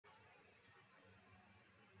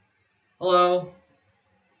Hello.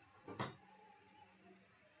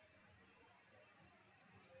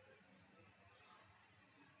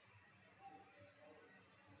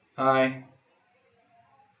 Hi.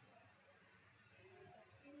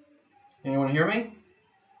 Anyone hear me?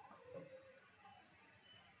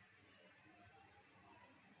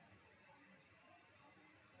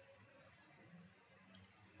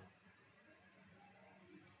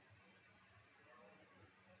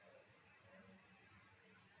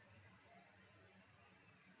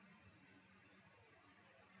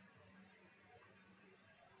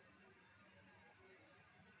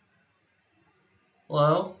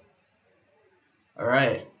 Hello?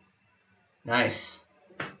 Alright. Nice.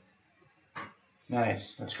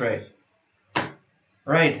 Nice. That's great.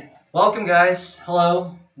 Alright. Welcome, guys.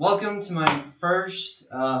 Hello. Welcome to my first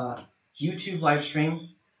YouTube live stream,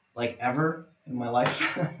 like ever in my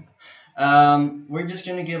life. We're just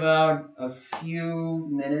going to give out a few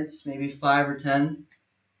minutes, maybe 5 or 10,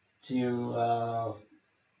 to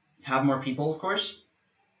have more people, of course.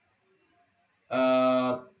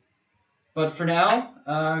 But for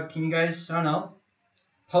now, can you guys, I don't know,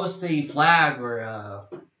 post the flag or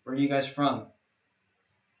where are you guys from?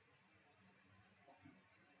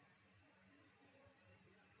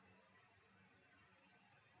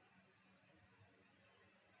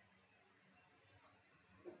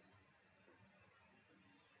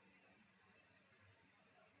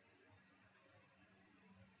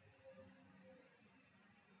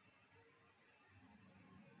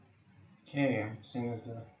 Okay, I'm seeing that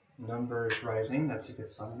the number is rising. That's a good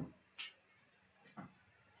sign.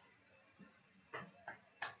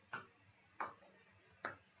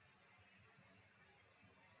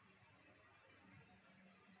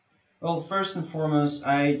 Well, first and foremost,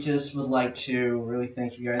 I just would like to really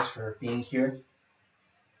thank you guys for being here.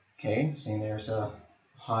 Okay, seeing there's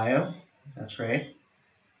Ohio. That's great.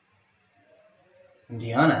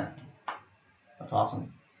 Indiana. That's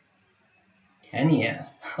awesome. Kenya.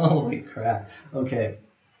 Holy crap. Okay.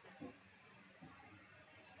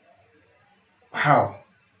 Wow.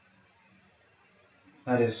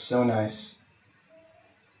 That is so nice.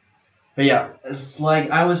 But yeah, it's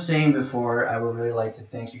like I was saying before, I would really like to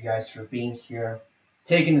thank you guys for being here,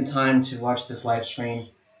 taking the time to watch this live stream.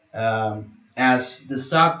 As the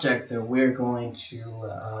subject that we're going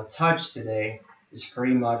to touch today is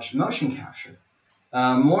pretty much motion capture.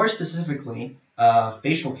 More specifically,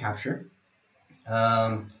 facial capture.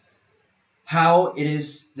 How it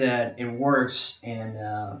is that it works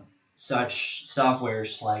in such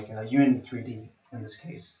softwares like Unity 3D in this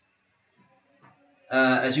case.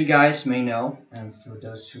 As you guys may know, and for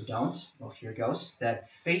those who don't, well, here goes, that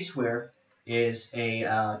Faceware is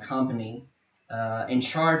a company in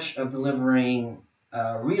charge of delivering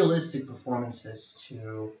realistic performances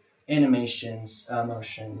to animations,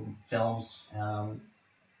 motion films,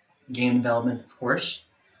 game development, of course.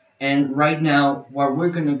 And right now, what we're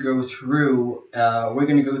going to go through,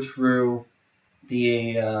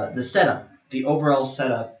 the setup, the overall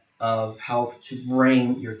setup of how to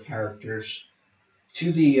bring your characters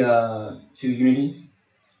to the to Unity,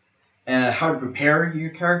 how to prepare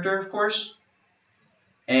your character, of course,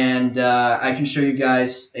 and I can show you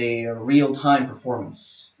guys a real-time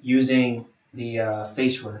performance using the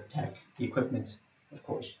Faceware tech, the equipment, of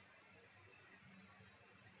course.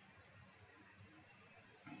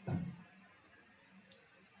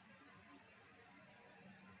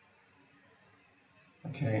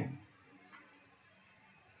 Okay.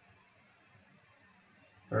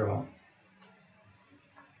 Very well.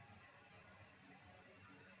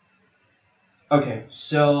 Okay,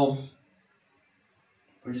 so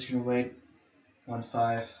we're just gonna wait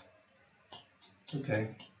 1.5. It's okay.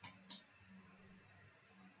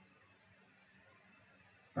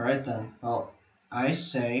 All right then. Well, I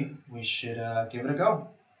say we should give it a go,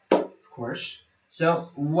 of course. So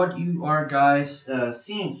what you are guys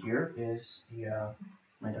seeing here is the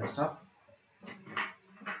my desktop,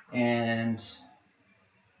 and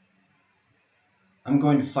I'm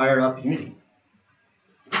going to fire up Unity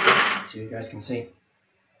so you guys can see.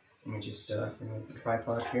 Let me just remove the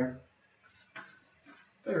tripod here.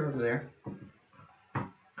 Put it over there.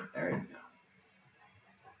 There you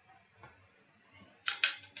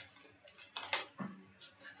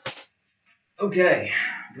go. Okay,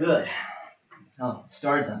 good. Now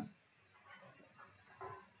start them.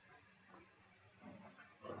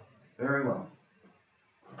 Very well.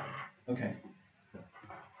 Okay.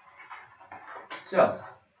 So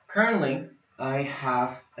currently I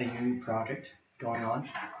have a Unity project going on.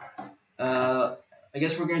 I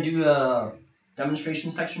guess we're going to do a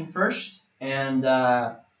demonstration section first, and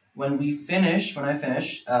when I finish,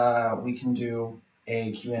 we can do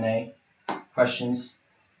a Q&A questions.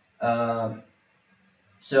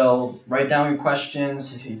 So write down your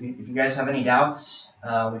questions. If you guys have any doubts,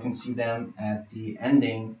 we can see them at the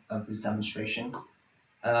ending of this demonstration.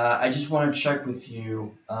 I just want to check with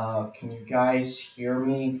you. Can you guys hear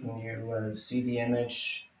me? Can you see the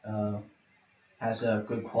image? Has a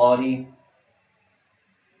good quality?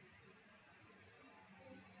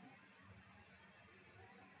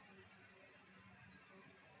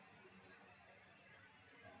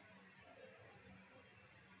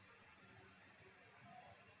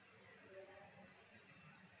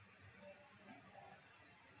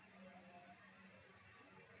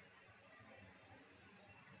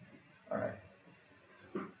 All right.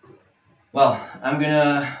 Well, I'm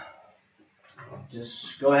gonna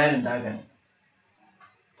just go ahead and dive in.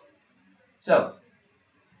 So,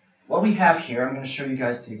 what we have here, I'm going to show you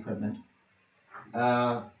guys the equipment.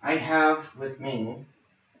 I have with me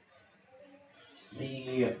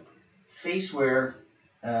the Faceware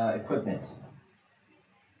equipment.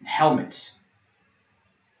 Helmet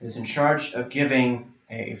is in charge of giving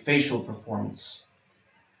a facial performance.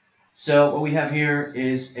 So what we have here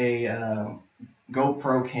is a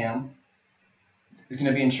GoPro cam. It's going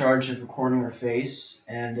to be in charge of recording your face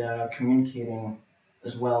and communicating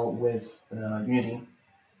as well with Unity.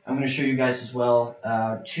 I'm going to show you guys as well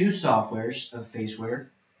two softwares of Faceware.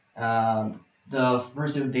 The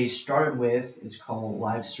first that they started with is called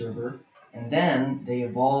Live Server, and then they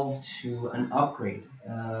evolved to an upgrade,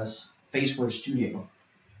 Faceware Studio,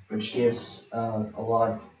 which gives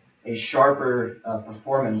a sharper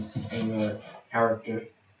performance in your character.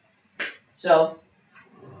 So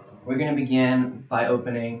we're going to begin by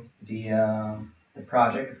opening the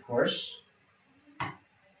project, of course.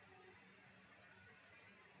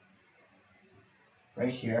 Right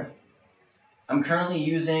here. I'm currently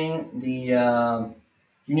using the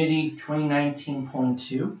Unity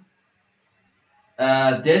 2019.2.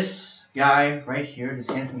 This guy right here, this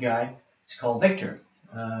handsome guy, is called Victor.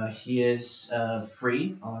 He is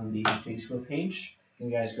free on the Facebook page. You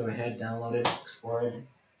guys go ahead, download it, explore it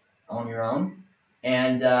on your own.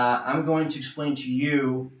 And I'm going to explain to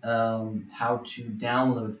you how to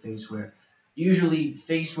download Faceware. Usually,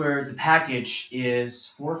 Faceware, the package is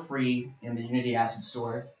for free in the Unity Asset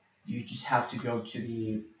Store. You just have to go to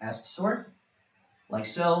the Asset Store, like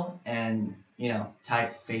so, and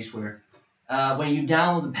type Faceware. When you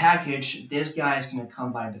download the package, this guy is going to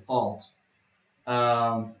come by default.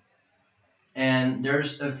 And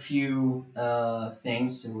there's a few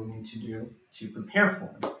things that we need to do to prepare for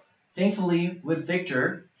him. Thankfully, with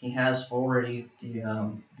Victor, he has already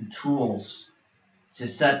the tools to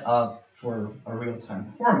set up for a real-time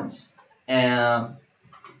performance. And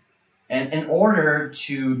in order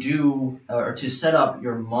to do or to set up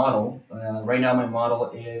your model, right now my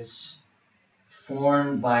model is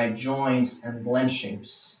formed by joints and blend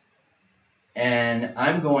shapes. And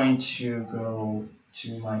I'm going to go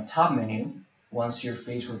to my top menu. Once your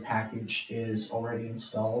Faceware package is already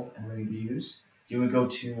installed and ready to use, you would go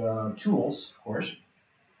to Tools, of course.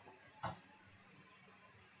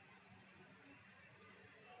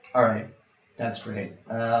 All right, that's great.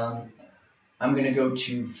 I'm going to go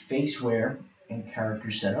to Faceware and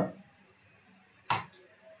Character Setup.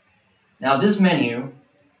 Now this menu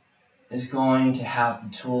is going to have the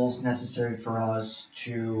tools necessary for us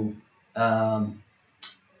to,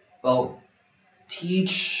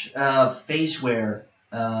 teach Faceware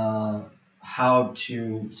how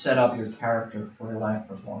to set up your character for a live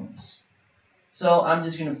performance. So I'm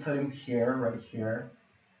just going to put him here, right here,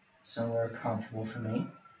 somewhere comfortable for me.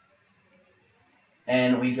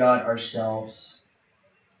 And we got ourselves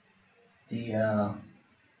the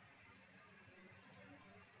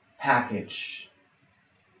package.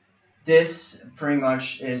 This pretty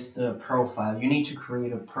much is the profile. You need to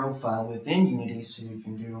create a profile within Unity so you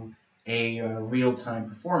can do a real-time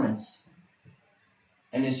performance.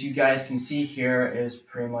 And as you guys can see here is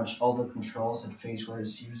pretty much all the controls that Faceware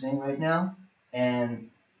is using right now and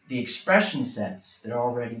the expression sets that are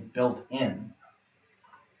already built in.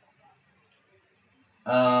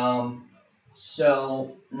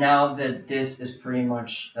 So now that this is pretty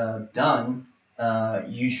much done,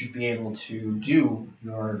 you should be able to do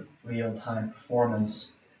your real-time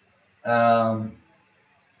performance. There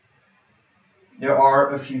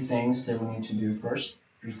are a few things that we need to do first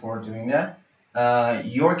before doing that.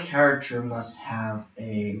 Your character must have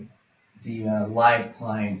the live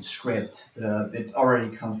client script. It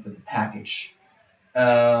already comes with the package.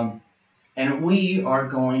 And we are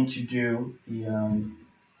going to do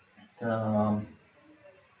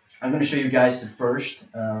I'm going to show you guys the first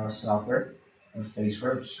software of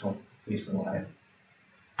Faceware, which is called Faceware Live.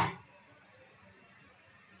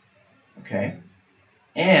 Okay.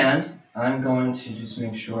 And I'm going to just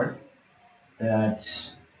make sure that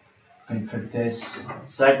I'm going to put this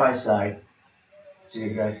side by side so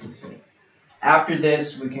you guys can see. After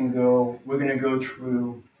this, we're going to go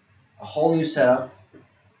through a whole new setup.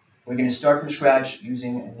 We're going to start from scratch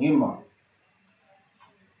using a new model.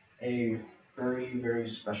 A very, very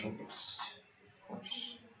special guest, of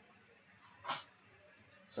course.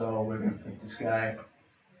 So we're going to put this guy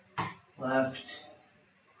left,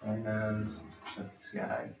 and then put this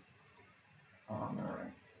guy on the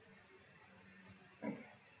right. Okay.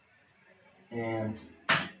 And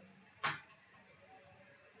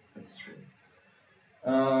let's try.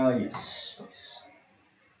 Yes, please.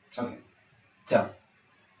 Okay. So,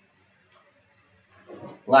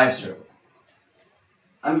 live server.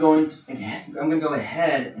 I'm going to go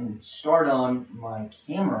ahead and start on my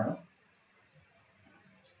camera.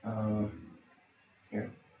 Here.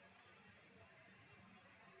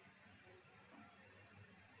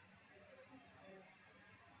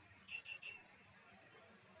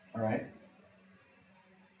 All right.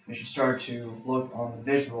 We should start to look on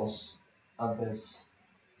the visuals of this.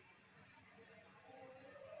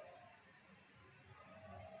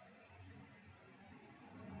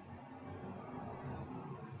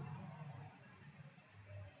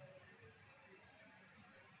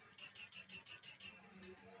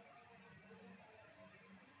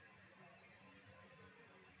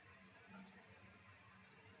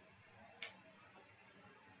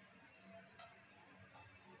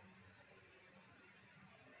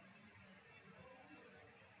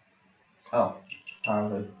 Oh,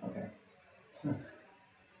 probably. Okay.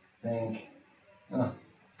 Think. Oh.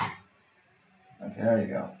 Okay, there you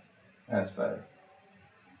go. That's better.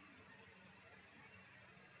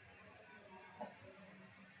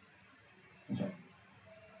 Okay. I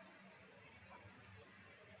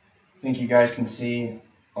think you guys can see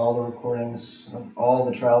all the recordings of all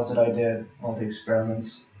the trials that I did, all the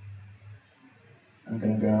experiments. I'm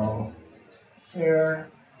gonna go here.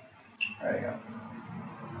 There you go.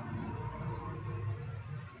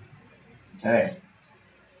 Okay.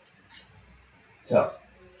 So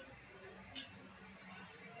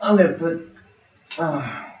I'm gonna put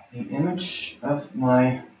the image of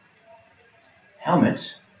my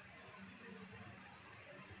helmet.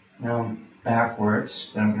 Now backwards,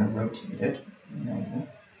 then I'm going to rotate it.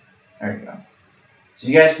 There you go. So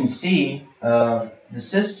you guys can see the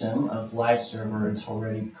system of live server is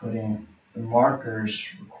already putting the markers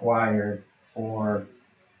required for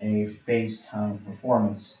a FaceTime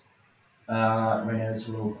performance. Right now it's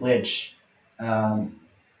a little glitch.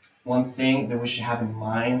 One thing that we should have in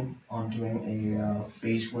mind on doing a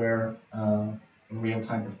Faceware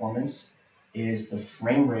real-time performance is the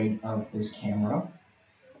frame rate of this camera,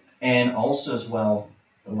 and also as well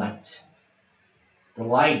the light. The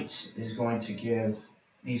light is going to give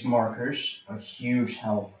these markers a huge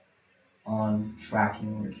help on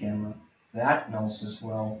tracking your camera. That, and also as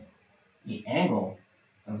well the angle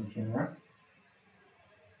of the camera.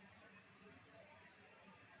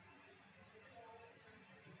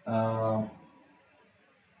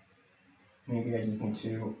 Maybe I just need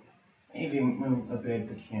to move a bit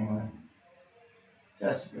the camera.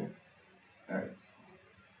 Just a bit. Alright.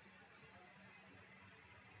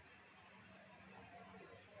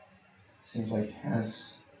 Seems like it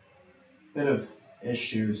has a bit of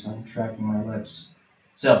issues on tracking my lips.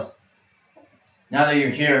 So, now that you're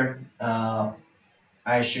here,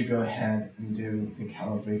 I should go ahead and do the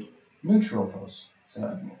calibrate neutral pose. So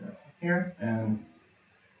I'm going to go here and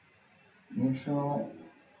neutral.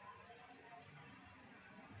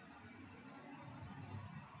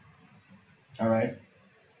 Alright.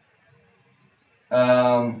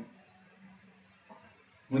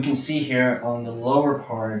 We can see here on the lower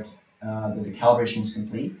part that the calibration is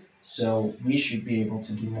complete. So we should be able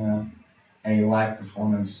to do now a live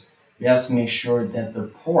performance. We have to make sure that the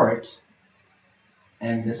port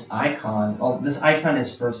and this icon, well, this icon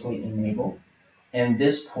is firstly enabled, and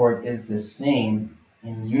this port is the same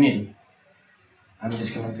in Unity. I'm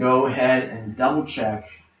just going to go ahead and double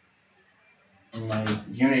check in my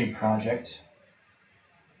Unity project.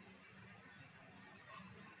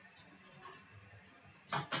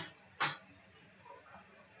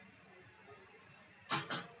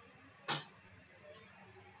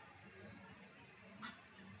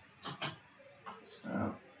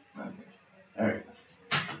 So, okay. There we go.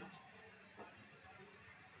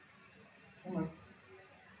 Come on.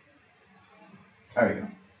 There we go.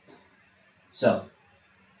 So,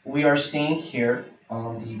 we are seeing here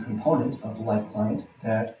on the component of the live client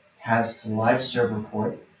that has the live server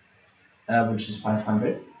port, which is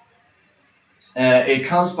 500. It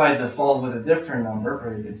comes by default with a different number,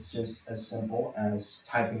 but it's just as simple as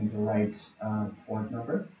typing the right port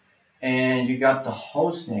number. And you got the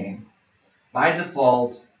host name. By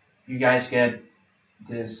default, you guys get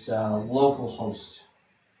this local host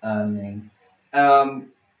name.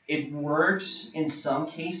 It works in some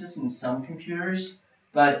cases in some computers,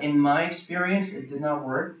 but in my experience, it did not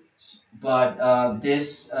work. But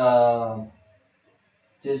this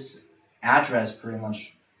address pretty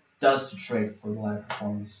much does the trick for the live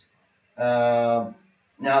performance. Now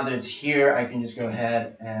that it's here, I can just go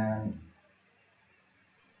ahead and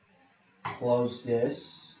close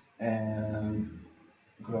this and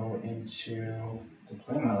go into the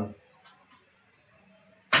play mode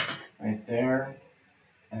right there,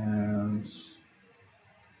 and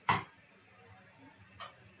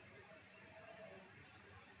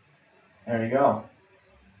there you go.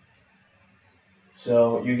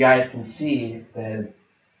 So you guys can see that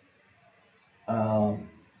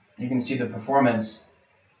you can see the performance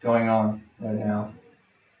going on right now.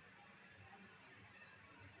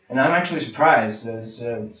 And I'm actually surprised as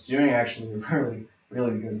it's doing actually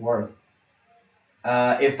really good work.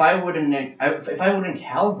 If I wouldn't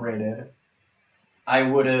calibrate it, I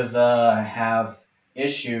would have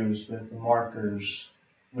issues with the markers.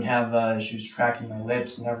 Would have issues tracking my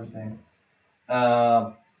lips and everything.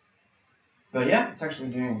 But yeah, it's actually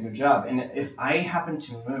doing a good job. And if I happen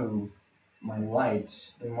to move my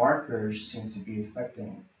light, the markers seem to be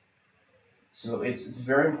affecting. So it's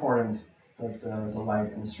very important to put the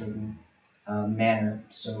light in a certain manner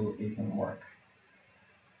so it can work.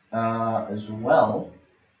 As well.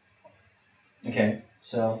 Okay,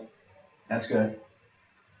 so that's good.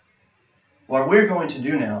 What we're going to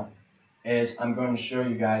do now is I'm going to show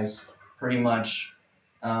you guys pretty much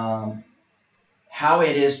how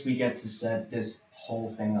it is we get to set this whole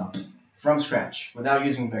thing up from scratch without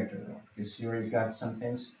using Vector though, because he already got some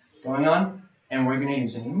things going on, and we're going to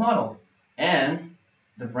use a new model and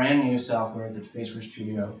the brand new software that Faceware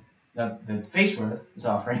Studio, that Faceware is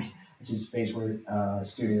offering, which is Faceware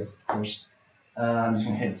Studio, of course. I'm just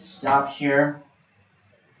going to hit stop here,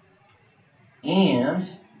 and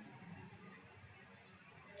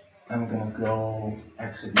I'm going to go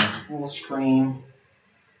exit my full screen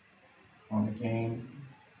on the game.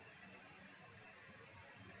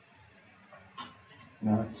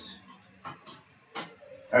 Not.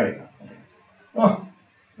 There you go. Okay.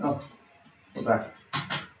 Oh, go back.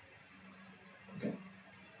 Okay.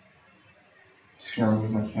 Just gonna remove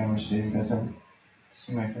my camera so you guys don't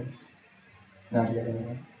see my face. Not yet,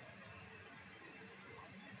 anyway.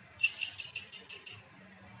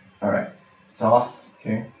 Alright, it's off.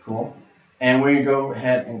 Okay, cool. And we're gonna go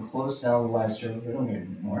ahead and close down the live server. We don't need it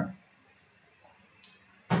anymore.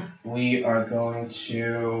 We are going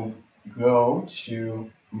to go to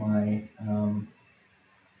my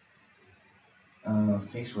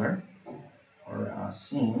Faceware or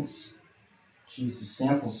scenes. Choose the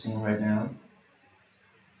sample scene right now.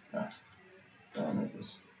 I'll make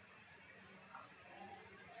this.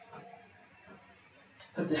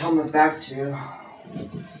 Put the helmet back to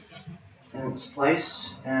in its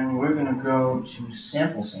place, and we're gonna go to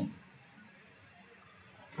sample scene.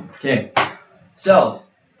 Okay, so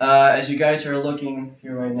as you guys are looking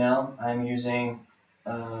here right now, I'm using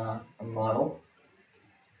a model,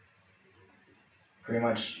 pretty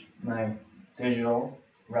much my digital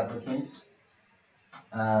replicant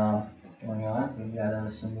going on. We've got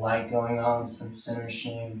some light going on, some center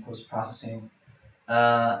machine, post-processing.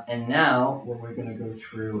 And now what we're going to go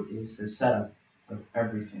through is the setup of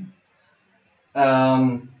everything.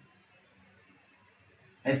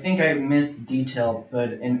 I think I missed the detail,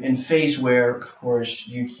 but in Faceware, of course,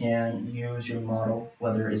 you can use your model,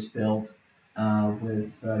 whether it's built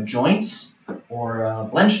with joints or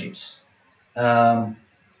blend shapes. Right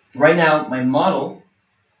now, my model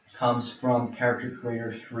comes from Character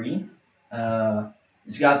Creator 3.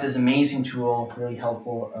 It's got this amazing tool, really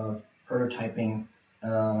helpful of prototyping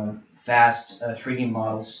fast 3D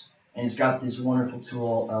models, and it's got this wonderful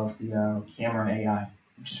tool of the camera AI,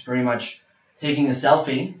 which is pretty much taking a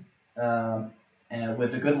selfie and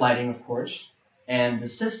with a good lighting, of course, and the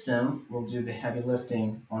system will do the heavy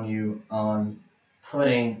lifting on you on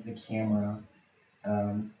putting the camera,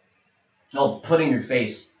 putting your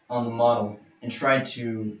face on the model and try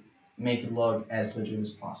to make it look as legit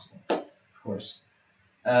as possible, of course.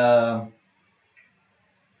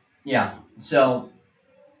 Yeah, so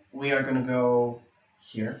we are going to go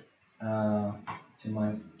here to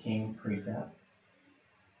my game prefab.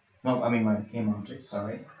 No, I mean my game object,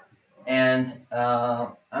 sorry. And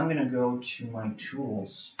I'm going to go to my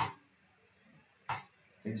tools,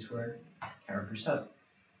 Faceware, character setup.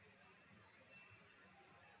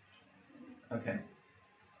 Okay,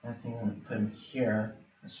 I think I'm going to put him here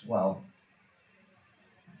as well.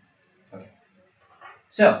 Okay,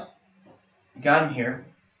 so got him here.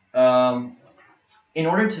 In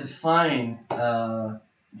order to find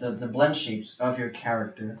the blend shapes of your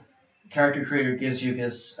character, Character Creator gives you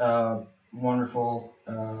this wonderful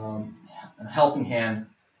helping hand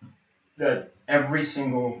that every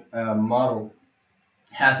single model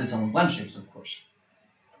has its own blend shapes, of course.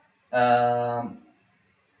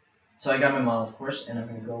 So I got my model, of course, and I'm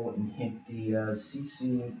going to go and hit the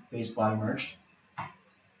CC base body merged.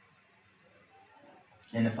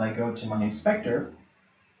 And if I go to my inspector,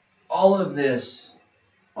 all of this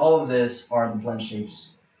are the blend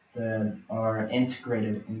shapes that are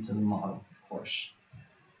integrated into the model, of course.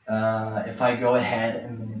 If I go ahead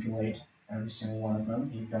and manipulate every single one of them,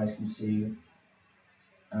 you guys can see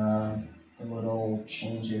the little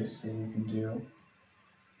changes that you can do.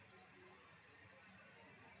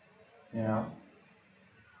 You know,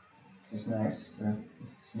 this is nice.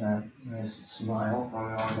 It's a nice smile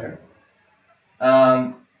going on there.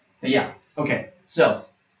 But yeah, okay. So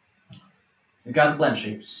we've got the blend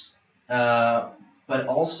shapes, but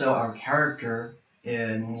also our character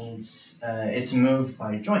needs it's moved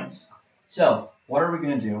by joints. So what are we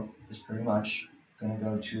going to do? Is pretty much going to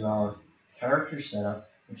go to our character setup,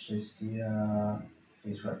 which is the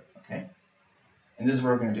Faceware. Okay, and this is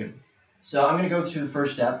what we're going to do. So I'm going to go to the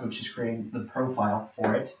first step, which is creating the profile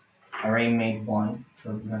for it. I already made one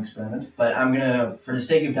for the experiment, but I'm going to, for the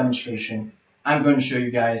sake of demonstration, I'm going to show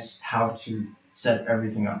you guys how to set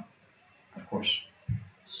everything up, of course.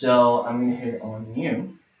 So I'm going to hit on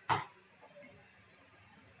new,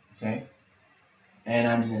 okay, and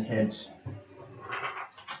I'm just going to hit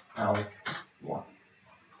Alec 1,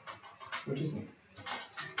 which is me.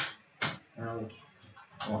 Alec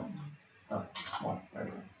 1, 1, there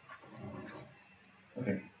we go.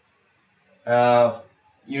 Okay.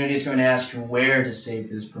 Unity is going to ask you where to save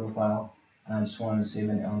this profile. I just want to save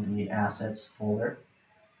it on the assets folder.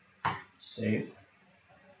 Save.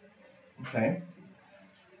 Okay.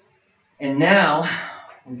 And now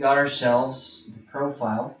we got ourselves the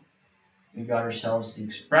profile. We got ourselves the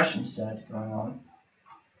expression set going on.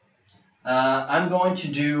 I'm going to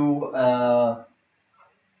do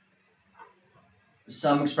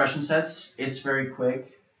some expression sets. It's very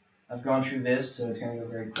quick. I've gone through this, so it's going to go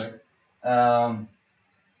very quick.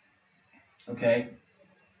 Okay.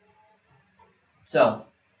 So,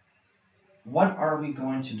 what are we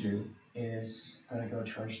going to do is going to go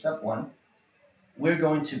to our step 1. We're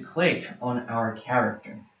going to click on our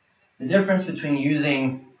character. The difference between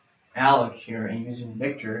using Alec here and using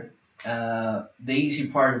Victor, the easy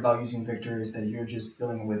part about using Victor is that you're just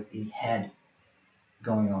dealing with a head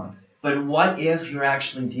going on. But what if you're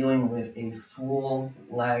actually dealing with a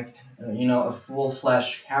full-legged, a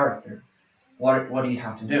full-flesh character? What do you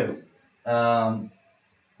have to do?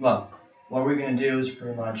 Well, what we're going to do is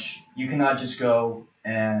pretty much, you cannot just go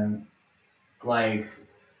and, like,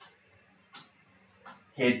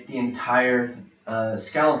 hit the entire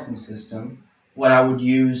skeleton system. What I would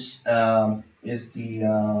use is the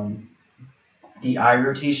eye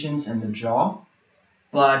rotations and the jaw,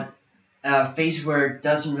 but Faceware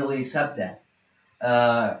doesn't really accept that.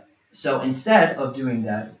 So instead of doing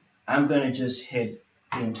that, I'm going to just hit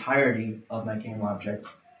the entirety of my game object.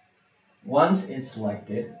 Once it's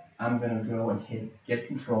selected, I'm going to go and hit Get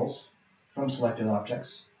Controls from Selected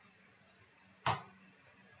Objects.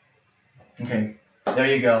 Okay, there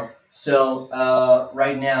you go. So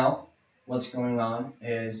right now, what's going on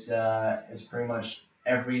is pretty much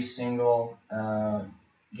every single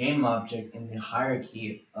game object in the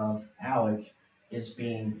hierarchy of Alec is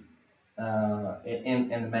being in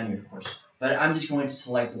the menu, of course. But I'm just going to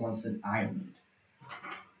select the ones that I need.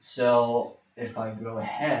 So if I go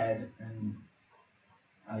ahead and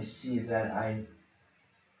I see that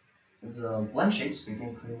the blend shapes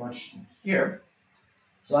begin pretty much here.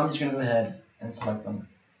 So I'm just going to go ahead and select them.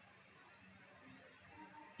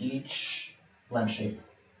 Each blend shape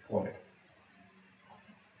for it.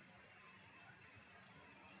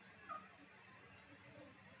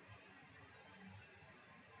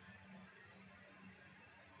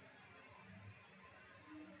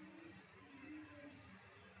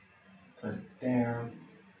 Put it there.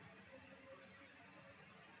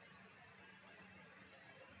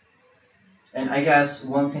 And I guess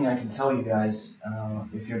one thing I can tell you guys,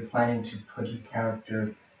 if you're planning to put your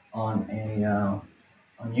character on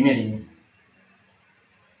on Unity,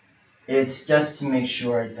 it's just to make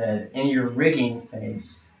sure that in your rigging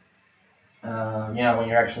phase, when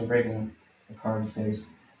you're actually rigging the card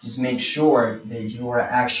phase, just make sure that you are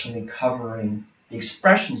actually covering the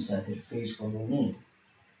expression set that Faceware will need.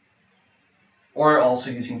 or also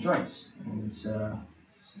using joints. And it's the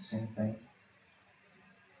same thing.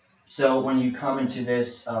 So when you come into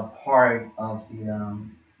this part of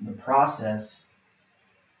the process,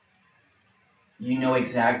 you know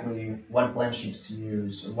exactly what blend shapes to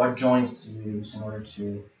use or what joints to use in order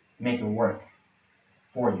to make it work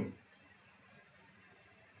for you.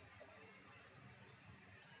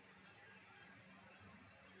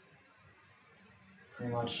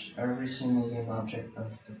 Pretty much every single game object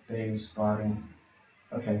of the base body.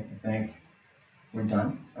 Okay, I think we're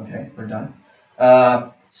done. Okay, we're done.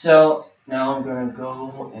 So now I'm gonna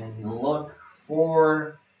go and look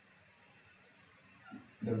for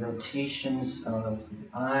the rotations of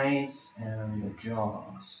the eyes and the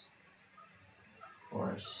jaws. Of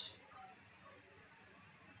course.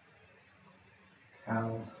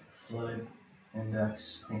 Calf, foot,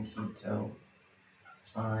 index, pinky toe,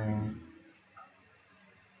 spine.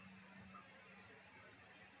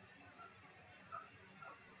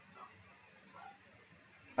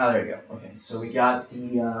 Oh, there you go. Okay, so we got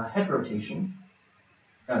the head rotation.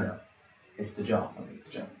 Oh no, it's the jaw. Okay,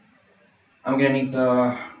 the jaw. I'm gonna need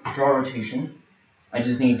the jaw rotation. I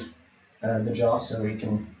just need the jaw so we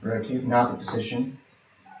can rotate, not the position.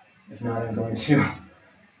 If not, I'm going to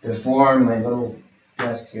deform my little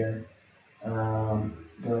desk here. The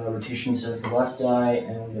rotations of the left eye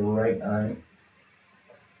and the right eye.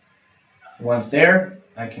 Once there,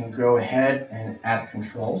 I can go ahead and add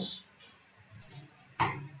controls.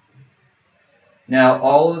 Now,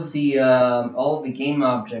 all of the game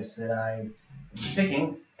objects that I'm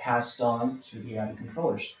picking passed on to the added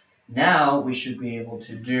controllers. Now we should be able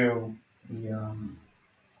to do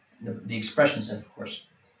the expression set, of course.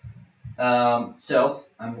 So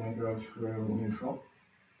I'm going to go through neutral,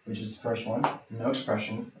 which is the first one. No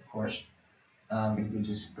expression, of course. We could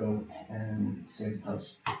just go and save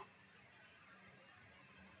pose.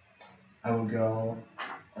 I will go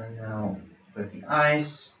now with the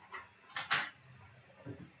eyes,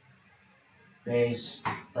 base,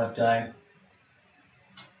 left eye.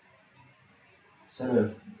 Instead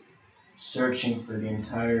of searching for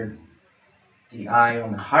the eye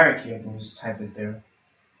on the hierarchy, I can just type it there.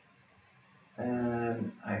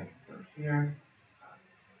 And I can go here.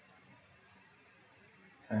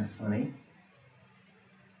 Kind of funny.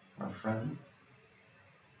 Our friend.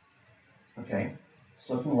 Okay,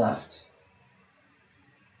 so looking left.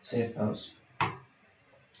 Save pose.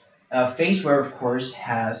 Faceware, of course,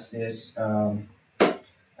 has this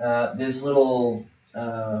this little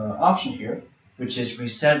option here, which is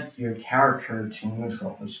reset your character to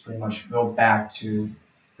neutral, which pretty much go back to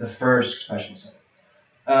the first expression set.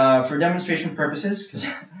 For demonstration purposes, because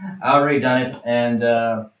I already done it,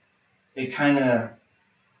 and it kind of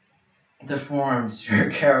deforms your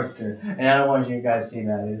character, and I don't want you guys to see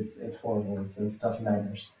that. It's horrible. It's tough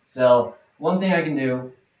nightmares. So one thing I can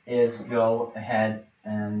do is go ahead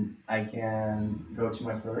and I can go to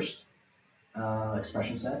my first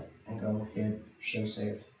expression set and go hit show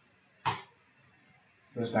saved.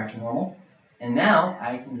 Goes back to normal, and now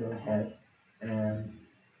I can go ahead and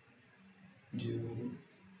do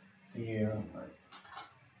the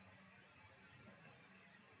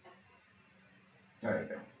there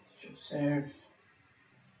we go. Show save.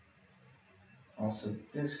 Also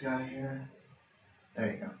this guy here.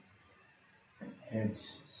 There you go. And hit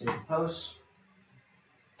save post.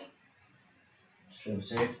 Show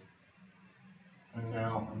save. And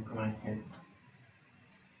now I'm going to hit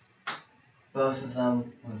both of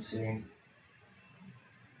them. Let's see.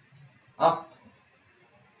 Up.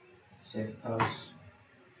 Save post.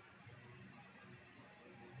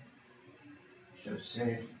 Show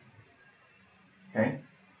save. Okay.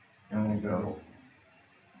 I'm going to go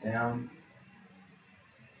down.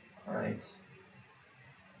 Alright.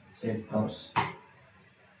 Save post.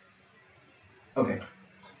 Okay.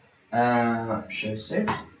 Show saved.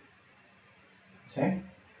 Okay.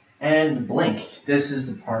 And blink. This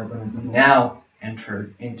is the part when we now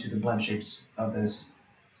enter into the blend shapes of this.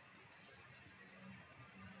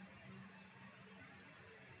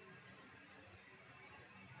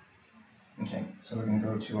 Okay, so we're going to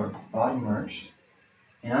go to our body merged,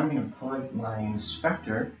 and I'm going to put my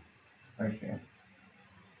inspector right here.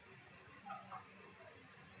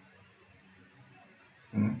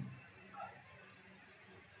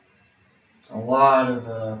 A lot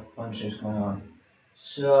of blend shapes going on.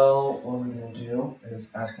 So what we're going to do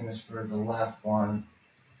is asking us for the left one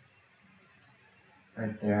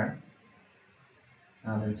right there.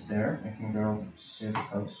 Now that it's there, I can go save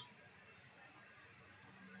post.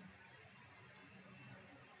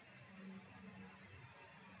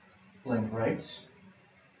 Blink right.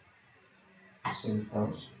 Save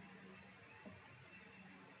post.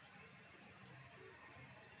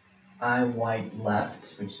 eye white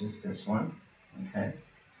left, which is this one. Okay,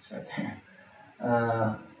 it's right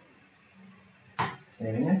there.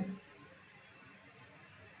 Saving it.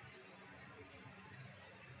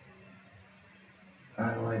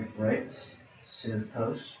 Eye white right, save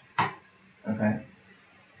post. Okay.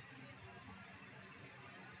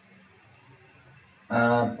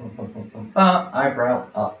 Eyebrow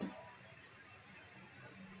up.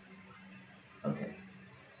 Okay,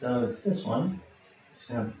 so it's this one. Just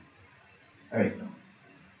gonna, there you go.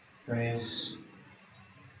 Raise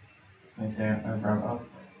right there, eyebrow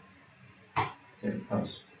up. Save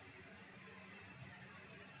post.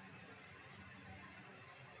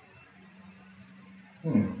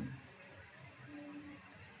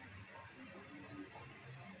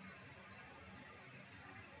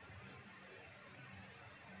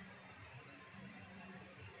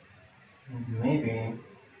 Maybe.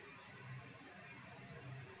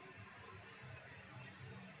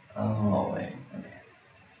 Oh wait. Okay.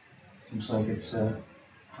 Seems like it's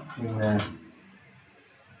doing that.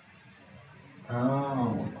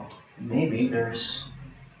 Oh, maybe there's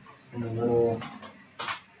a little.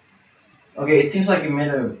 Okay, it seems like you made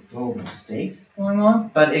a little mistake going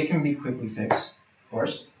on, but it can be quickly fixed, of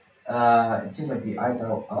course. It seems like the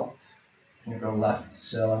eyebrow up. I'm gonna go left,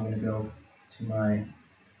 so I'm gonna go to my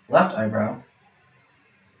left eyebrow.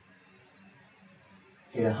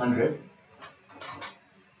 Hit 100.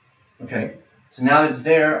 Okay, so now it's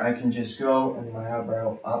there, I can just go and my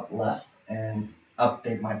eyebrow up left and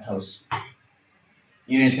update my post.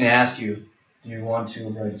 Unit's gonna ask you, do you want to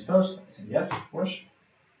override this post? I said yes, of course.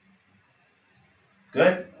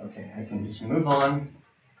 Good. Okay, I can just move on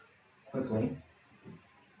quickly.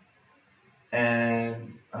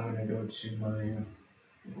 And I'm gonna go to my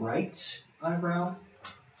right eyebrow.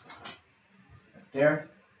 Right there.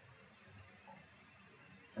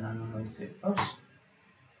 And I'm going to say post.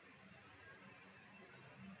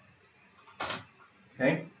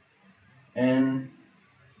 Okay. And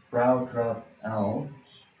brow drop L.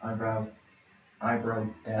 Eyebrow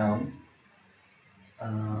down.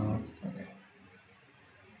 Okay.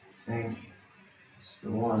 I think it's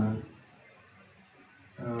the one.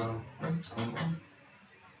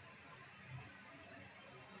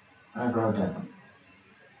 Eyebrow down.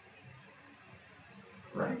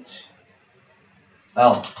 Right.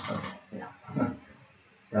 Oh, okay, yeah.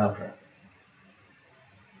 Brow drop.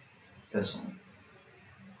 It's this one.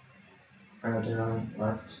 Brow down,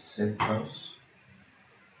 left, save post.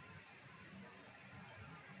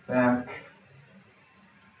 Back.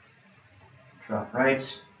 Drop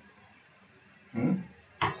right.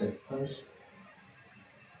 Save post.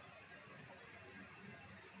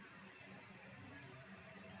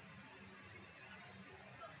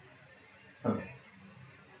 Okay.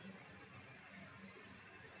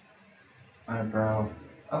 Eyebrow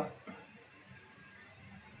up.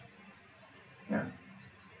 Yeah.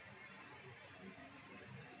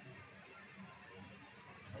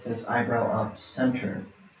 It says eyebrow up center.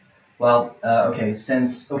 Well, okay,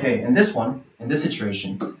 in this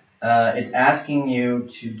situation, it's asking you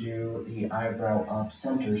to do the eyebrow up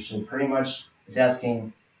center. So pretty much it's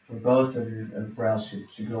asking for both of your brows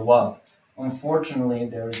to go up. Unfortunately,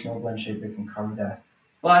 there is no blend shape that can cover that.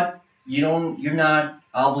 But you're not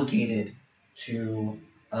obligated to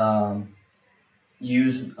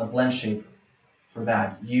use a blend shape for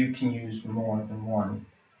that. You can use more than one,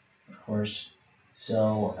 of course.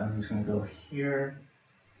 So I'm just gonna go here.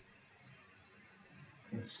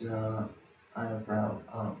 It's eyebrow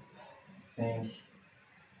up. I think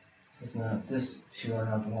these two are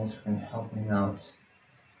not the ones who can help me out.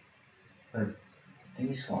 But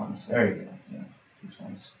these ones, there you go. Yeah, these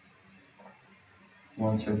ones.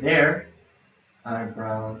 Once we're there,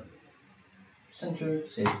 eyebrow center,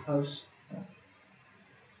 save post.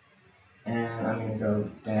 And I'm gonna go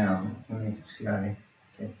down and make this guy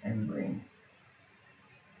get green.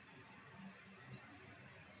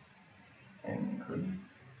 And include.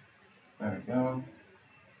 There we go.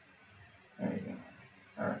 There you go.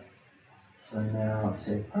 Alright. So now let's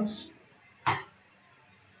save post.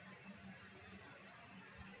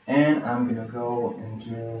 And I'm gonna go and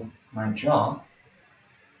do my jaw.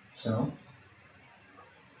 So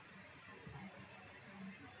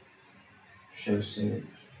show save.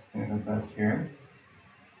 I'm gonna go back here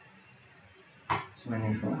to my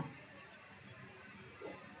neutral.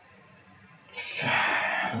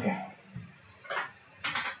 Okay.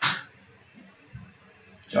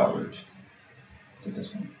 Jaw root. It's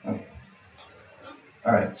this one. Okay.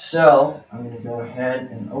 Alright, so I'm gonna go ahead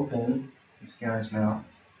and open this guy's mouth.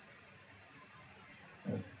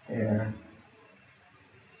 Right there.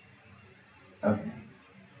 Okay.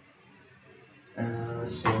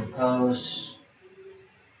 Let's save pose.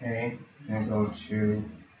 Okay, and go to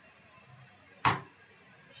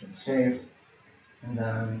save, and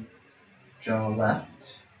then draw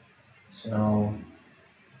left. So,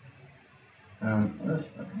 okay.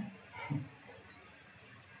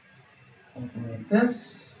 Something like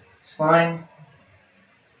this. It's fine.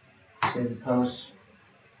 Save the pose.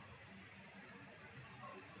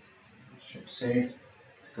 Shift save.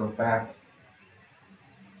 Go back.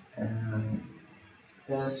 And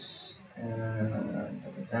this. And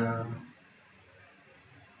down.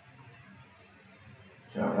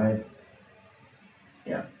 Is that right?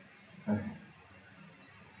 Yeah. Okay.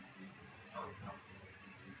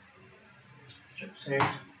 Shift save.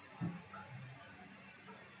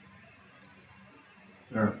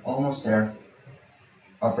 We're almost there.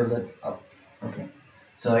 Upper lip up. Okay.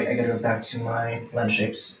 So I gotta go back to my blend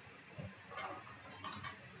shapes.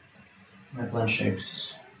 My blend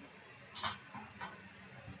shapes.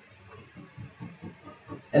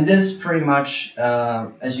 And this pretty much,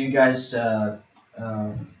 as you guys know,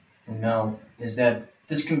 is that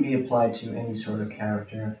this can be applied to any sort of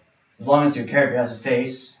character. As long as your character has a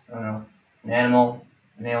face, I don't know, an animal,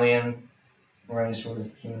 an alien, or any sort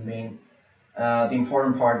of human being. The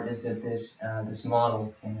important part is that this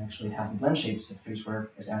model can actually have the blend shapes that Faceware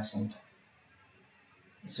is asking.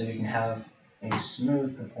 So you can have a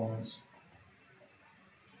smooth performance.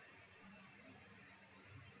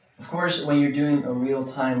 Of course, when you're doing a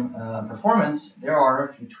real-time performance, there are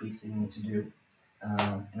a few tweaks that you need to do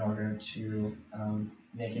in order to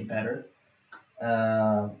make it better.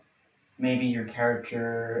 Maybe your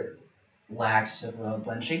character lacks of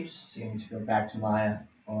blend shapes, so you need to go back to Maya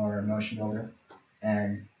or Motion Builder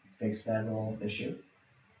and fix that little issue.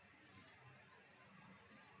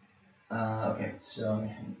 Okay, so I'm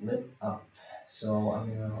going to lip up. So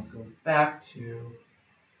I'm going to go back to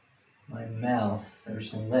my mouth.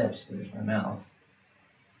 There's no lips, there's my mouth.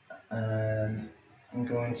 And I'm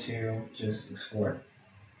going to just explore.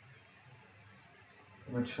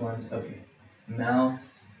 Which ones? Okay. Mouth,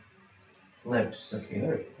 lips. Okay,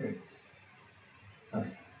 there it is.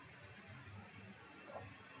 Okay.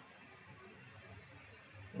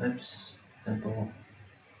 Lips, temple.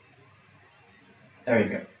 There you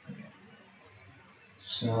go. Okay.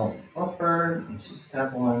 Small upper, just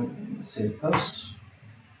tap one, save post.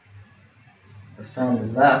 I found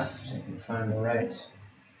the left, I can find the right.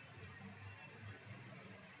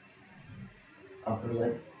 Upper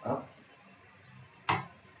lip up.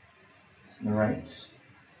 To the right.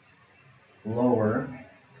 Lower.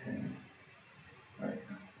 Okay. Right.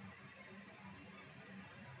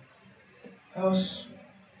 Save post.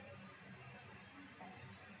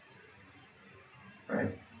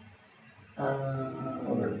 Right.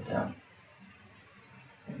 Over it down.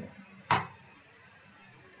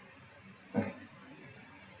 Okay.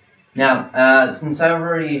 Now, since I've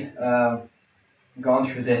already gone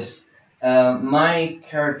through this, my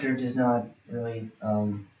character does not really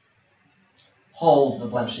hold the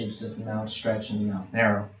blend shapes of the mouth stretch and the mouth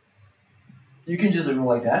narrow. You can just go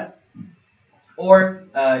like that, or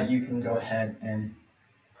you can go ahead and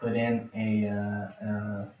put in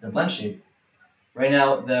the blend shape. Right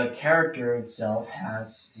now, the character itself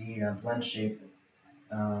has the blend shape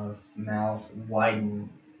of mouth widen,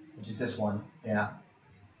 which is this one, yeah.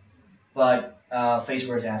 But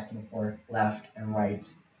Faceware is asking for left and right.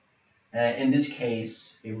 In this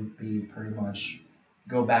case, it would be pretty much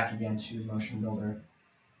go back again to Motion Builder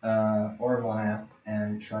or Maya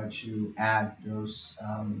and try to add those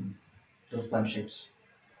blend shapes.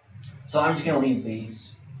 So I'm just gonna leave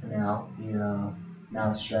these for now. The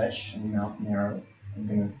mouth stretch and the mouth narrow. I'm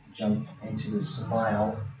gonna jump into the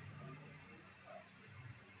smile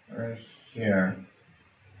right here.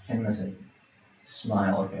 Can't miss it.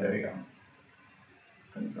 Smile. Okay, there you go.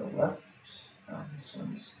 I'm gonna go left. Oh, this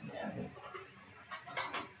one's inhabit.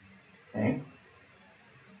 Okay.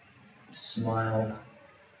 Smile.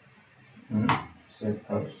 Save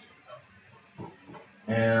post.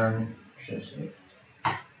 And show save.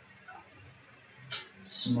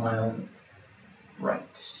 Smiled right.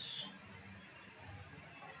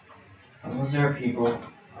 Almost there, people.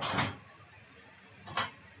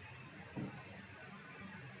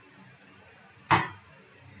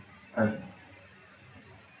 Okay.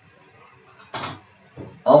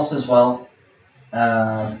 Also, as well,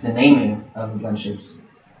 the naming of the blend shapes.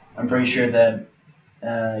 I'm pretty sure that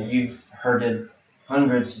you've heard it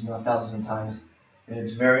hundreds, if not thousands of times. But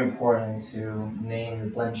it's very important to name your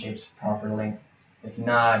blend shapes properly. If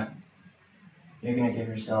not, you're gonna give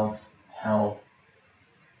yourself hell.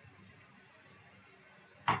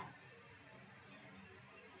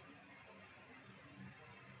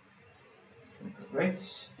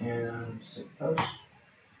 right, and save post,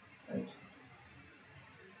 right.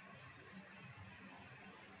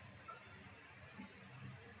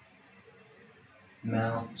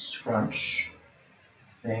 Mouth scrunch.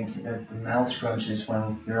 I think that the mouth scrunch is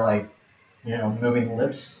when you're like, moving the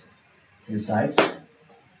lips to the sides.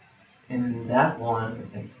 And that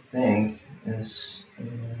one, I think, is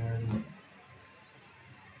in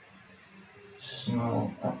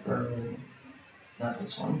small upper, not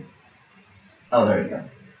this one. Oh, there you go.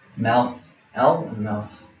 Mouth L and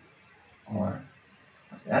mouth R.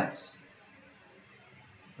 Like that.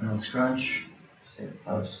 Mouth scrunch. Save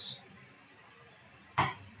post.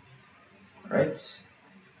 Right.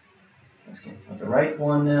 Let's get for the right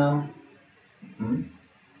one now.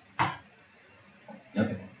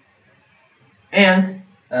 Okay. And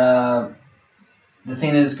the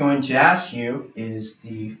thing that it's going to ask you is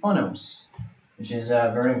the phonemes, which is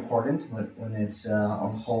very important when it's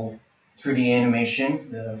on the whole 3D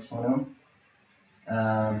animation, the phoneme.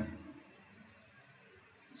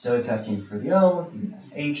 So it's asking for the O, the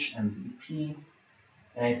SH, and the P.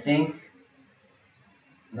 And I think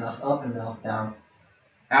mouth up and mouth down.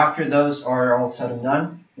 After those are all said and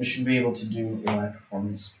done, we should be able to do a live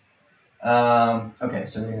performance. Okay,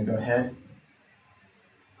 so we're going to go ahead,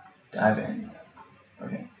 dive in.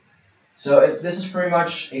 Okay, so this is pretty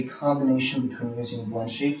much a combination between using blend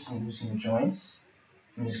shapes and using the joints.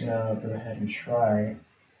 I'm just going to go ahead and try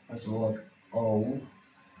to look O.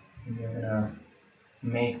 And I'm going to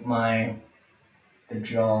make the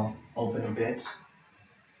jaw open a bit.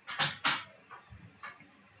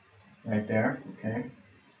 Right there, okay.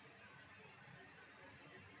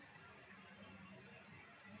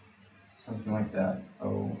 Something like that.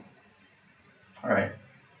 Oh. Alright.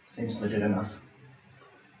 Seems legit enough.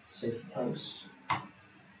 Save the post.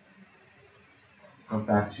 Go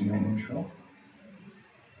back to my intro.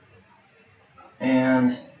 And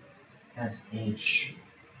SH.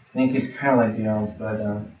 I think it's kind of like the L, but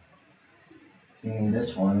in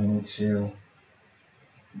this one, I need to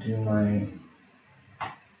do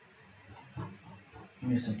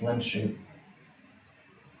use the blend shape.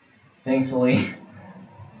 Thankfully,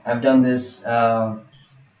 I've done this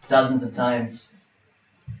dozens of times.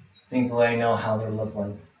 Thankfully, I know how they look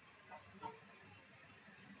like.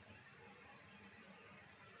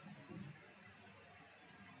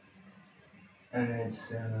 And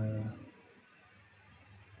it's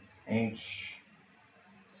H.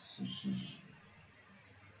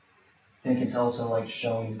 I think it's also like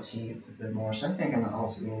showing the teeth a bit more, so I think I'm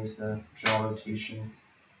also going to use the jaw rotation.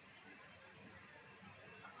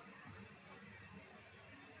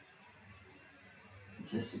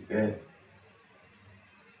 Just a bit.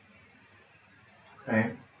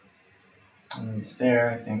 Okay. And it's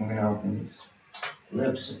there. I think I'm going to open these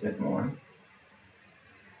lips a bit more.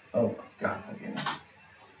 Oh, God, okay.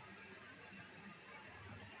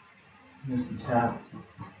 Use the tap.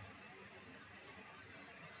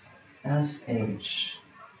 SH.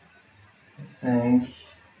 I think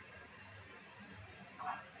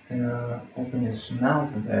I'm gonna open his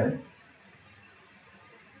mouth a bit.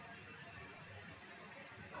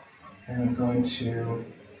 And I'm going to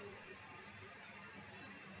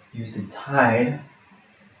use the tide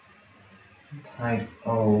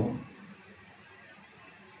O.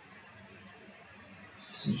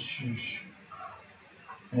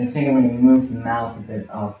 And I think I'm going to move the mouth a bit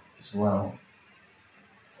up as well.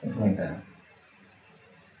 Something like that.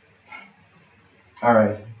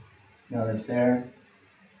 Alright, now that's there.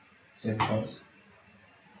 Save pose.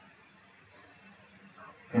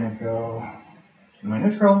 Gonna go to my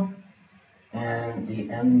neutral and the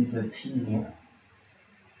M, the P.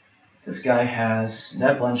 This guy has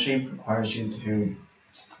that blend shape requires you to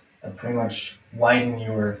pretty much widen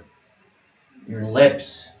your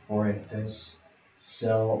lips for this.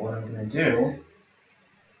 So what I'm gonna do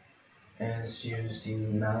is use the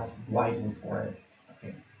mouth widen for it.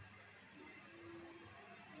 Okay.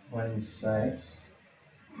 Widen sides,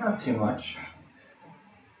 not too much.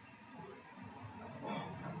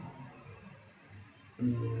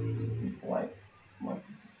 What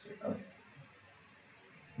does this do? Okay.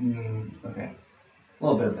 Okay. A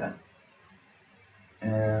little bit of that.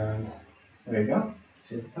 And there you go.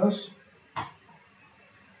 Save the post.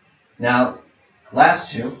 Now,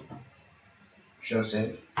 last two, show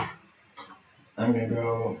save. I'm gonna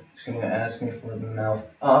go, it's gonna ask me for the mouth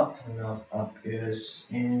up. The mouth up is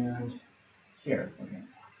in here. Okay.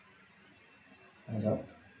 Mouth up.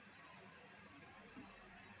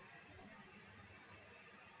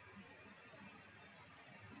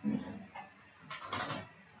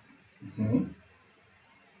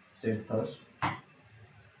 Save the post.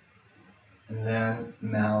 And then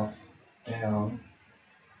mouth down.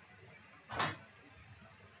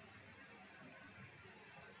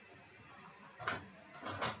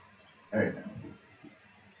 There you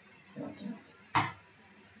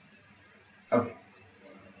go. Okay.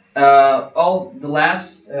 All the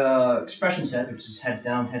last expression set, which is head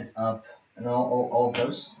down, head up, and all of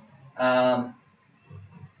those.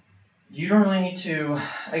 You don't really need to.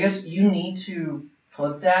 I guess you need to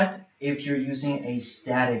put that if you're using a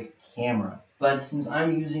static camera. But since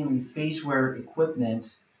I'm using the Faceware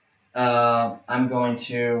equipment, I'm going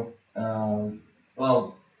to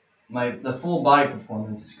well, the full body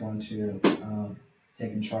performance is going to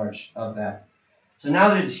take in charge of that. So now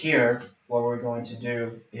that it's here, what we're going to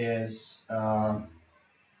do is I'm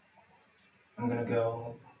gonna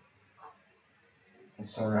go.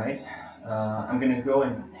 It's all right. I'm gonna go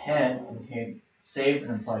ahead and hit save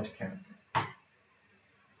and apply to character.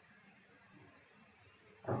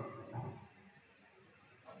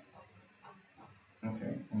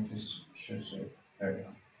 Okay, and just show save. There we go.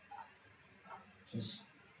 Just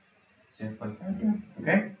save by character.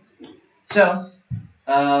 Okay. So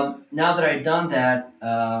now that I've done that,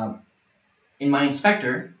 in my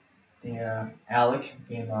inspector, the Alec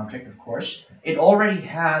game object, of course, it already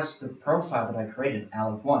has the profile that I created,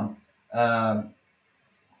 Alec1.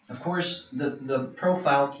 Of course, the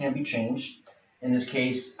profile can be changed. In this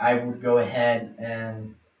case, I would go ahead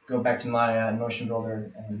and go back to my motion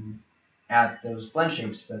builder and add those blend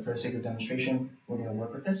shapes. But for the sake of demonstration, we're going to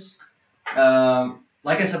work with this.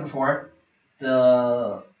 Like I said before,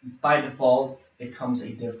 by default, it comes a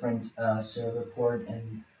different server port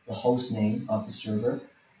and the host name of the server.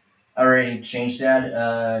 I already changed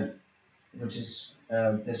that, which is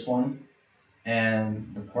this one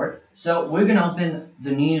and the port. So we're gonna open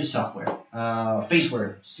the new software,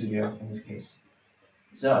 Faceware Studio in this case.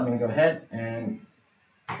 So I'm gonna go ahead and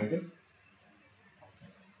click it.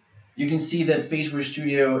 You can see that Faceware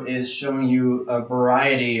Studio is showing you a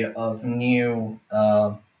variety of new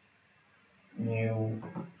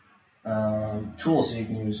tools that you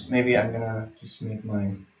can use. Maybe I'm gonna just make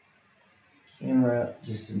my camera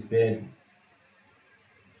just a bit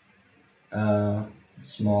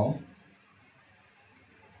small,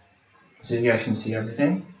 so you guys can see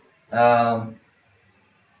everything. All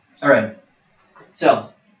right,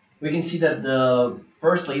 so we can see that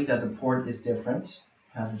firstly that the port is different.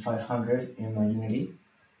 I have a 500 in my Unity,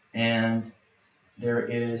 and there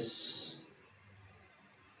is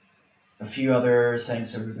a few other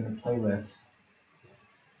settings that we're going to play with.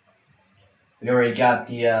 We already got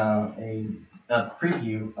the a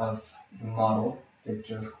preview of the model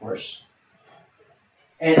picture, of course.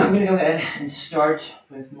 And I'm going to go ahead and start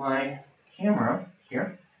with my camera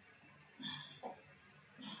here.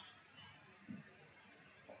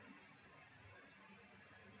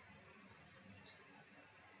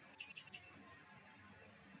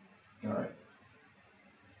 All right.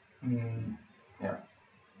 Yeah.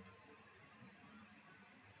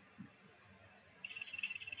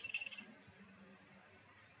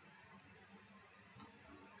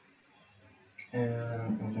 And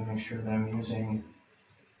I'm going to make sure that I'm using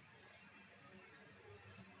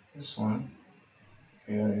this one.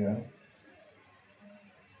 Okay, there we go.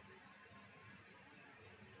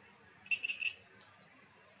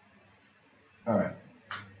 All right.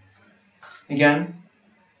 Again,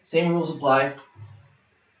 same rules apply.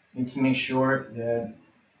 You need to make sure that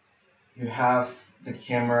you have the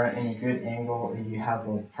camera in a good angle and you have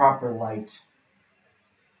a proper light.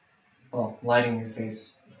 Well, lighting your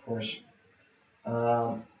face, of course.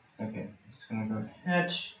 Okay, just gonna go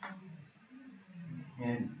ahead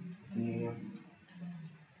and the.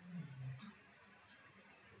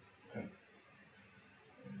 Okay.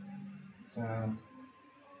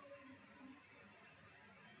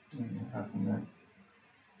 Happen that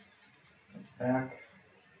back.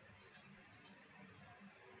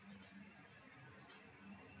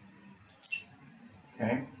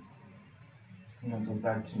 Okay. I'm gonna go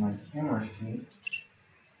back to my camera feed.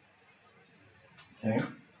 Okay.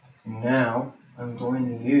 Now I'm going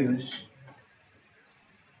to use.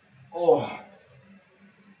 Oh.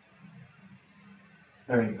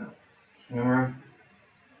 There you go. Camera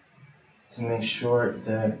to make sure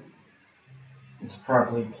that it's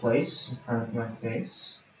properly placed in front of my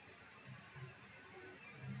face.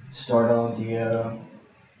 Start on the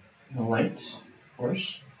light, of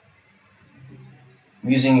course.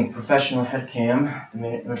 I'm using a professional head cam. The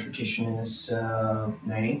minute rotation is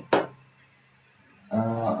 90.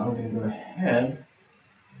 I'm going to go ahead.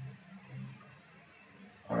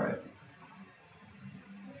 Alright.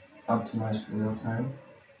 Optimize for real time.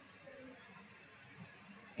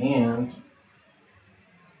 And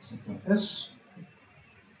something like this.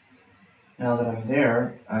 Now that I'm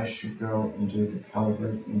there, I should go and do the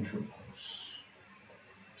calibrate intro pose.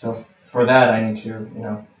 So for that, I need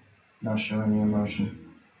to, not show any emotion.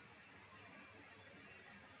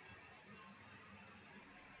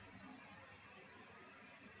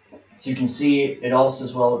 So you can see it also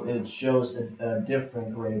as well, it shows a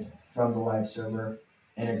different grid from the live server,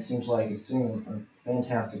 and it seems like it's doing a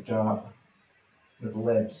fantastic job with the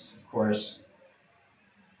lips, of course.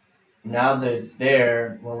 Now that it's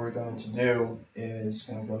there, what we're going to do is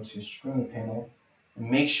going to go to streaming panel and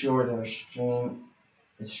make sure that our stream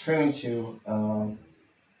is streaming to,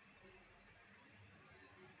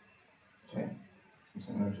 okay, since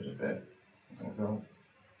I moved it a bit, I'm going to go,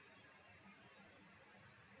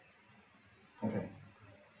 okay,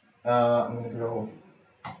 I'm going to go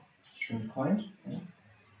stream client, okay.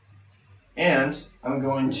 And I'm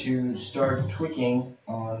going to start tweaking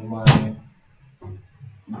on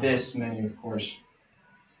this menu, of course.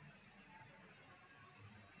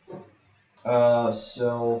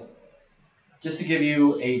 So just to give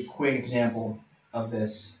you a quick example of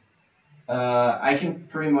this, I can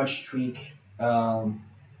pretty much tweak my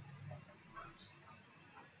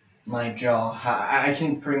jaw. I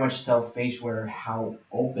can pretty much tell Faceware how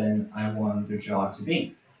open I want the jaw to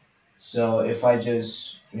be. So if I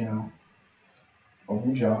just,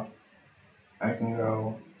 open jaw, I can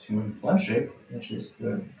go to blend shape, which is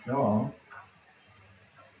the jaw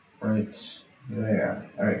right there.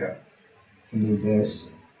 There we go. I can do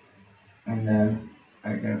this, and then I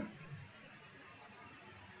can.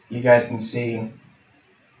 You guys can see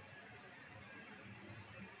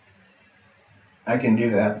I can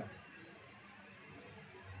do that.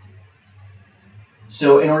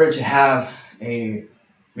 So in order to have a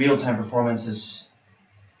real-time performance,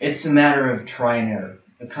 it's a matter of try and error.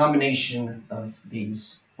 A combination of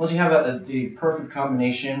these. Once you have the perfect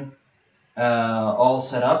combination all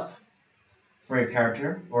set up for your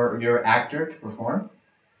character or your actor to perform,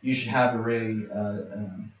 you should have a really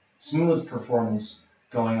smooth performance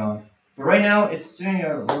going on. But right now, it's doing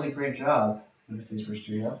a really great job with the Faceware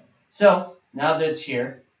Studio. So now that it's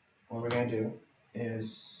here, what we're going to do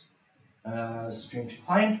is stream to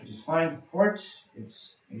client, which is fine. Port,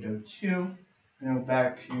 it's 802.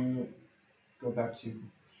 Go back to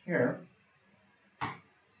here,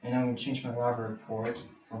 and I'm going to change my ware port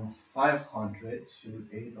from 500 to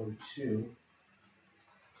 802.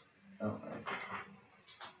 Oh,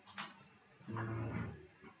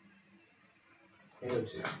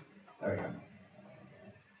 802. There we go.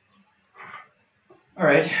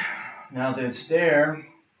 Alright, now that it's there,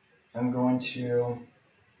 I'm going to,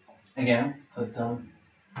 again, put them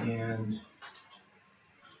and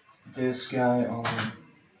this guy on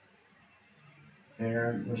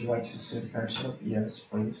there. Would you like to see the character up? Yes,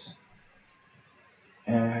 please.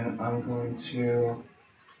 And I'm going to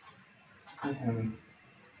put him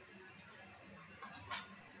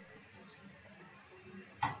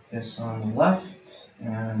this on the left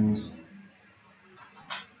and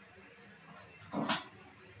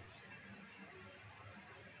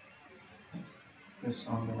this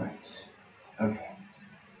on the right. Okay,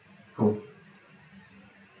 cool.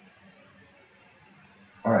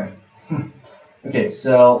 All right. Okay,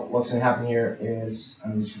 so what's going to happen here is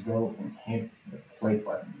I'm just going to go and hit the play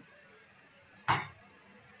button.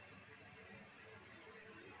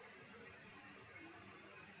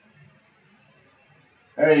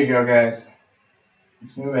 There you go, guys.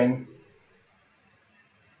 It's moving.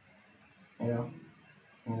 You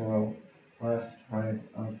can go left, right,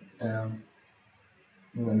 up, down.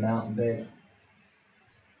 Move my mouth a bit.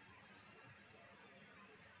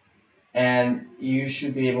 And you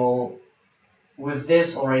should be able, with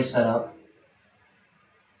this already set up,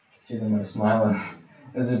 you can see that my smile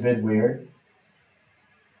is a bit weird.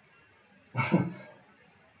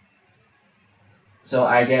 So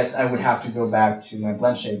I guess I would have to go back to my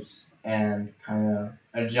blend shapes and kind of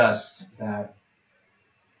adjust that.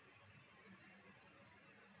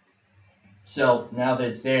 So now that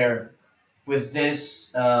it's there, with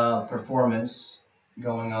this performance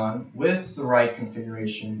going on, with the right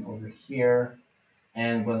configuration over here,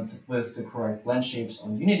 and with the correct blend shapes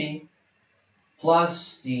on Unity,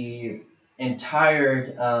 plus the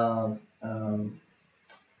entire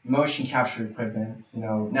motion capture equipment,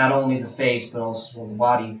 not only the face but also the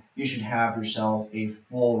body, you should have yourself a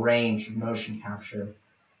full range of motion capture.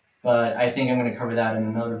 But I think I'm going to cover that in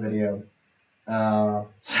another video.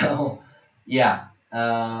 So yeah,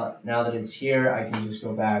 now that it's here, I can just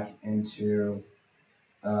go back into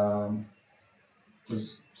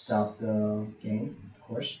just stop the game, of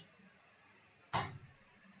course.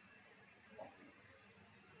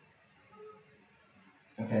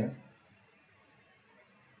 Okay.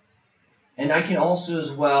 And I can also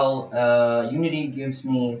as well, Unity gives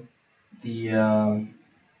me the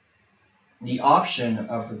option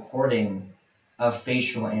of recording a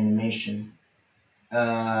facial animation.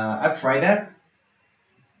 I've tried that,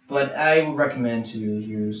 but I would recommend to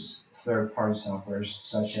use third-party softwares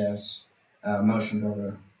such as Motion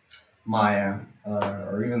Builder, Maya,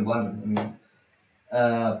 or even Blender. I mean,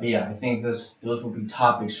 but yeah, I think those will be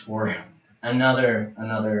topics for another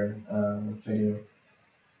video.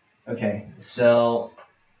 Okay, so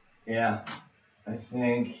yeah, I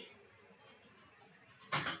think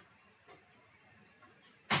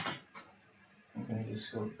I'm gonna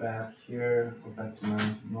just go back here, go back to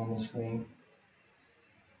my normal screen,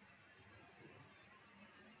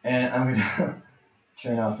 and I'm gonna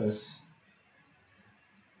turn off this.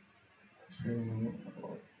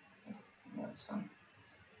 That's fine.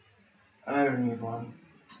 I don't need one.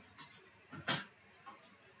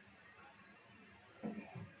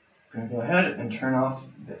 I'm gonna go ahead and turn off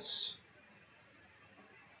this.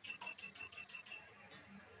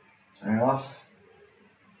 Turn it off.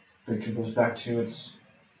 Picture goes back to its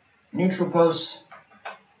neutral pose.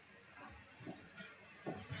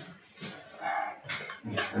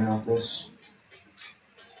 Turn off this.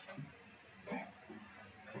 Okay.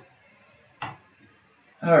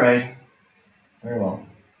 Alright. Very well.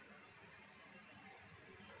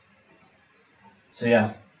 So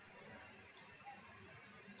yeah.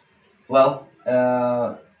 Well,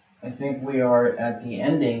 I think we are at the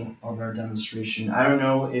ending of our demonstration. I don't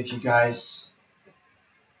know if you guys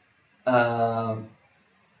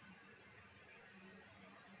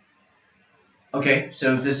okay,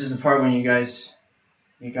 so this is the part when you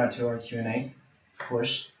got to our Q&A, of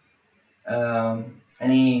course.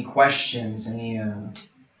 Any questions,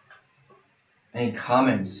 any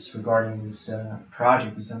comments regarding this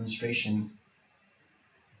project, this demonstration?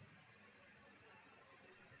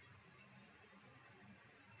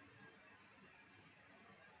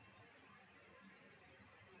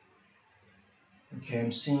 Okay,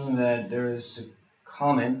 I'm seeing that there is a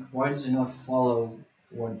comment. Why does it not follow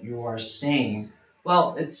what you are saying?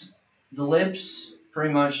 Well, it's the lips,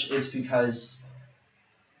 pretty much it's because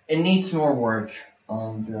it needs more work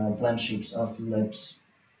on the blend shapes of the lips.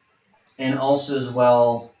 And also as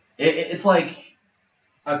well, it's like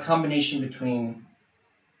a combination between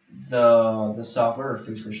the software or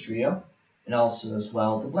Faceware Studio and also as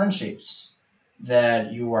well the blend shapes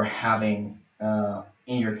that you are having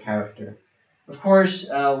in your character. Of course,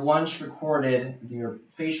 once recorded your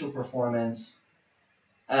facial performance,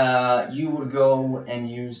 you would go and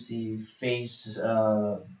use the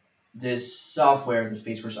this software that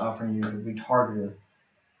Faceware is offering you, the retargeter.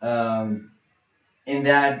 In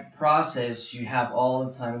that process, you have all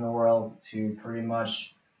the time in the world to pretty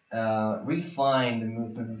much refine the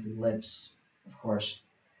movement of your lips, of course.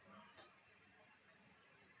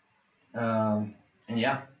 And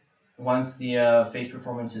yeah, once the face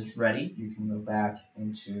performance is ready, you can go back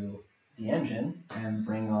into the engine and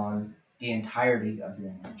bring on the entirety of your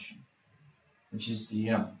animation, which is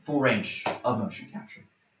the full range of motion capture.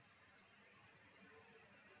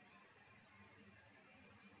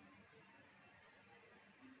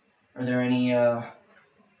 Are there any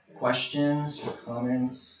questions,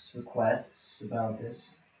 comments, requests about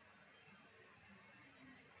this?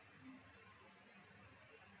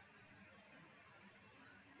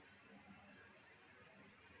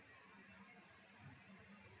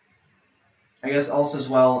 I guess also as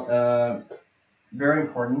well, very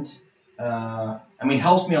important. I mean,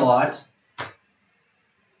 helps me a lot.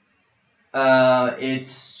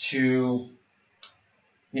 It's to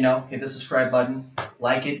hit the subscribe button,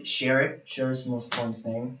 like it, share it. Share is the most important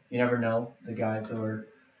thing. You never know the guy or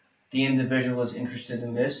the individual is interested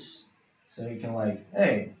in this, so you can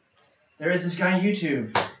hey, there is this guy on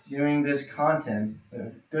YouTube doing this content. It's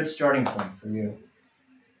a good starting point for you.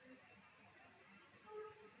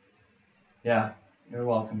 Yeah, you're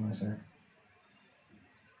welcome, my sir.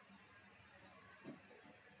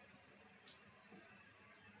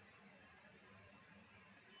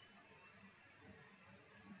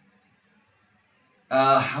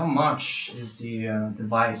 How much is the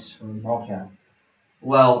device for mocap?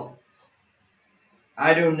 Well,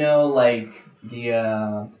 I don't know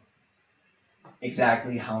the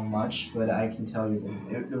exactly how much, but I can tell you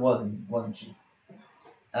that it wasn't cheap.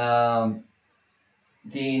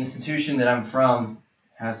 The institution that I'm from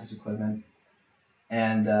has this equipment,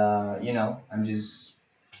 and I'm just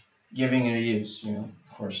giving it a use, of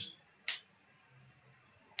course.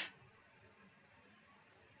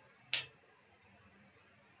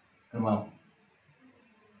 And well,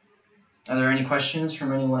 are there any questions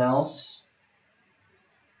from anyone else?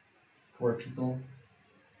 Poor people.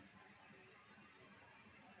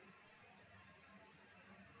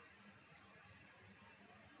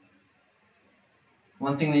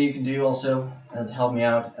 one thing that you can do also to help me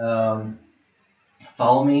out,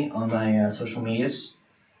 follow me on my social medias.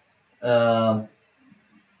 Follow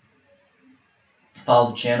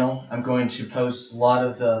the channel. I'm going to post a lot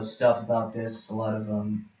of stuff about this, a lot of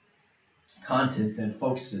content that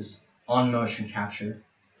focuses on motion capture.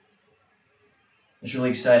 It's really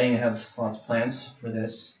exciting. I have lots of plans for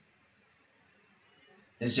this.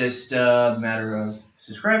 It's just a matter of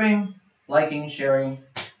subscribing, liking, sharing.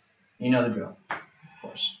 You know the drill, of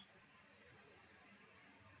course.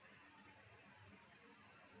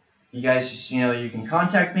 You guys, you can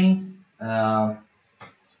contact me on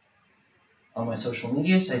my social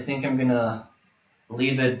medias. I think I'm gonna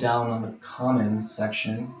leave it down on the comment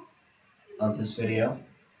section of this video,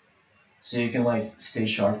 so you can stay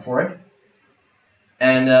sharp for it.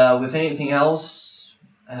 And with anything else,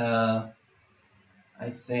 I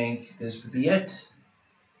think this would be it.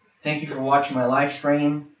 Thank you for watching my live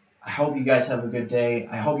stream. I hope you guys have a good day.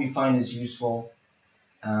 I hope you find this useful.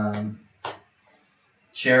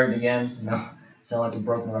 Share it again. Sound like a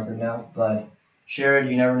broken record now, but share it.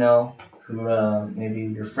 You never know who maybe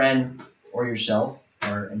your friend or yourself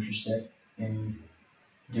are interested in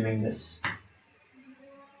doing this.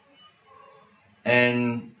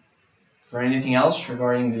 And for anything else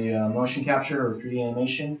regarding the motion capture or 3D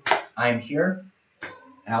animation, I'm here,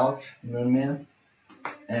 Alec, Moonman,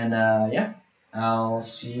 and yeah, I'll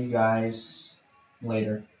see you guys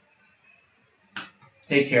later.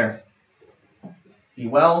 Take care. Be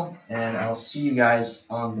well, and I'll see you guys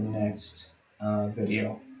on the next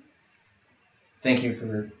video. Thank you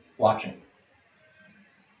for watching.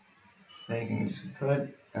 Thank you. Just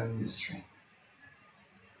put on the stream.